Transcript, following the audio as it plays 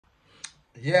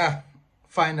Yeah,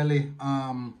 finally,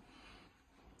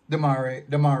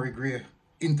 Demarai Gray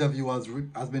interview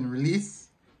has been released.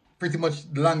 Pretty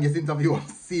much the longest interview I've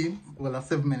seen. Well,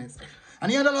 7 minutes,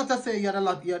 and he had a lot to say. He had a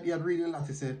lot. He had really a lot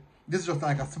to say. This is just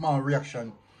like a small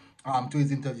reaction, to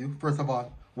his interview. First of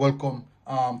all, welcome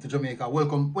to Jamaica.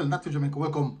 Welcome, well, not to Jamaica.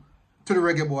 Welcome to the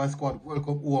Reggae Boy squad.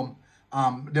 Welcome home,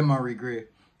 Demarai Gray.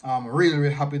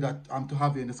 Really happy that to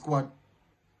have you in the squad.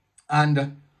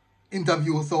 And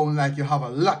interview sound like you have a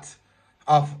lot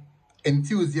of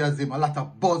enthusiasm, a lot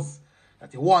of buzz,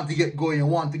 that you want to get going, you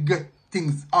want to get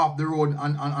things off the road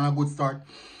and a good start.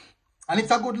 And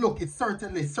it's a good look. It's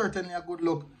certainly a good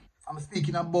look. I'm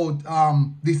speaking about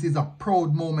this is a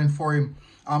proud moment for him,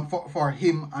 for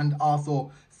him, and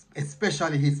also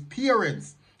especially his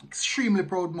parents. Extremely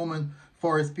proud moment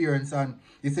for his parents, and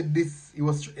he said it's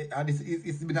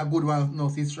been a good one now.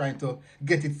 So he's trying to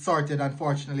get it sorted.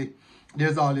 Unfortunately,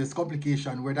 there's always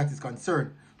complication where that is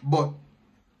concerned, but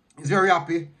he's very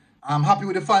happy. I'm happy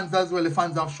with the fans as well. The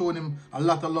fans have shown him a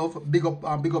lot of love. Big up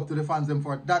to the fans and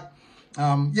for that.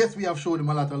 Yes, we have shown him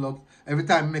a lot of love. Every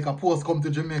time we make a post, come to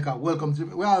Jamaica, welcome to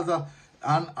Jamaica. We also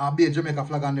be a Jamaica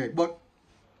flag on there. But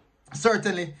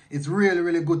certainly, it's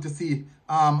really good to see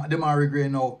Demarai Gray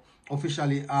now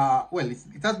officially. Well,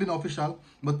 it has been official,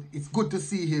 but it's good to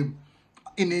see him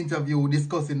in the interview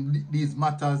discussing these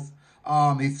matters.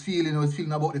 He's feeling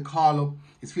about the call up,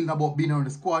 he's feeling about being on the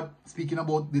squad, speaking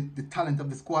about the talent of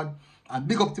the squad. And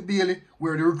big up to Bailey,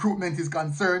 where the recruitment is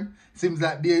concerned. Seems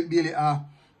like Bailey a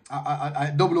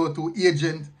 002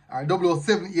 agent, or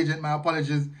 007 agent, my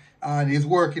apologies, and he's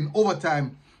working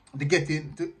overtime to get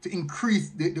in to increase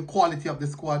the quality of the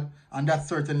squad, and that's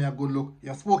certainly a good look. He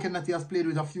has spoken that he has played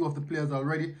with a few of the players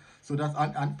already, so that's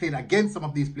and played against some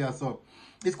of these players, so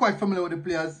he's quite familiar with the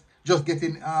players. Just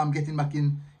getting back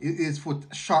in his foot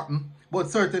sharpened,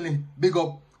 but certainly big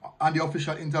up on the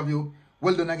official interview.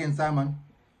 Well done again, Simon.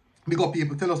 Big up,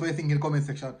 people. Tell us what you think in the comment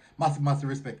section. Massive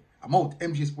respect. I'm out.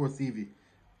 MG Sports TV.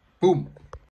 Boom.